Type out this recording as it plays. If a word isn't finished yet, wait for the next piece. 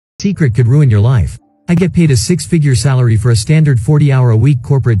Secret could ruin your life. I get paid a six-figure salary for a standard 40-hour-a-week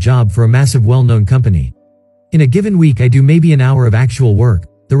corporate job for a massive well-known company. In a given week I do maybe an hour of actual work,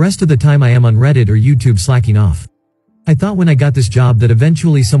 the rest of the time I am on Reddit or YouTube slacking off. I thought when I got this job that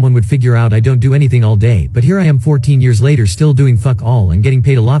eventually someone would figure out I don't do anything all day, but here I am 14 years later still doing fuck all and getting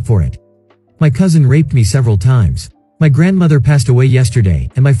paid a lot for it. My cousin raped me several times. My grandmother passed away yesterday,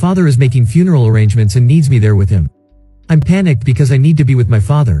 and my father is making funeral arrangements and needs me there with him. I'm panicked because I need to be with my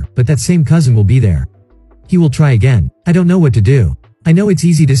father, but that same cousin will be there. He will try again. I don't know what to do. I know it's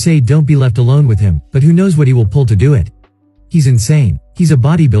easy to say don't be left alone with him, but who knows what he will pull to do it. He's insane. He's a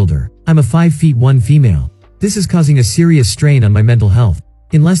bodybuilder. I'm a 5'1" female. This is causing a serious strain on my mental health.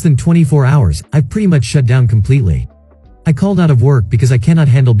 In less than 24 hours, I've pretty much shut down completely. I called out of work because I cannot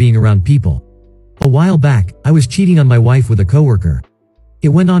handle being around people. A while back, I was cheating on my wife with a coworker. It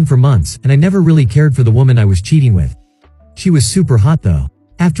went on for months, and I never really cared for the woman I was cheating with. She was super hot though.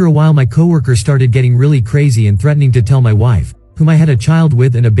 After a while my coworker started getting really crazy and threatening to tell my wife, whom I had a child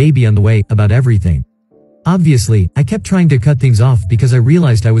with and a baby on the way, about everything. Obviously, I kept trying to cut things off because I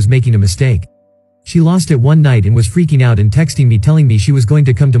realized I was making a mistake. She lost it one night and was freaking out and texting me telling me she was going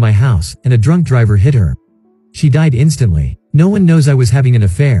to come to my house, and a drunk driver hit her. She died instantly. No one knows I was having an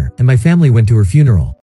affair, and my family went to her funeral.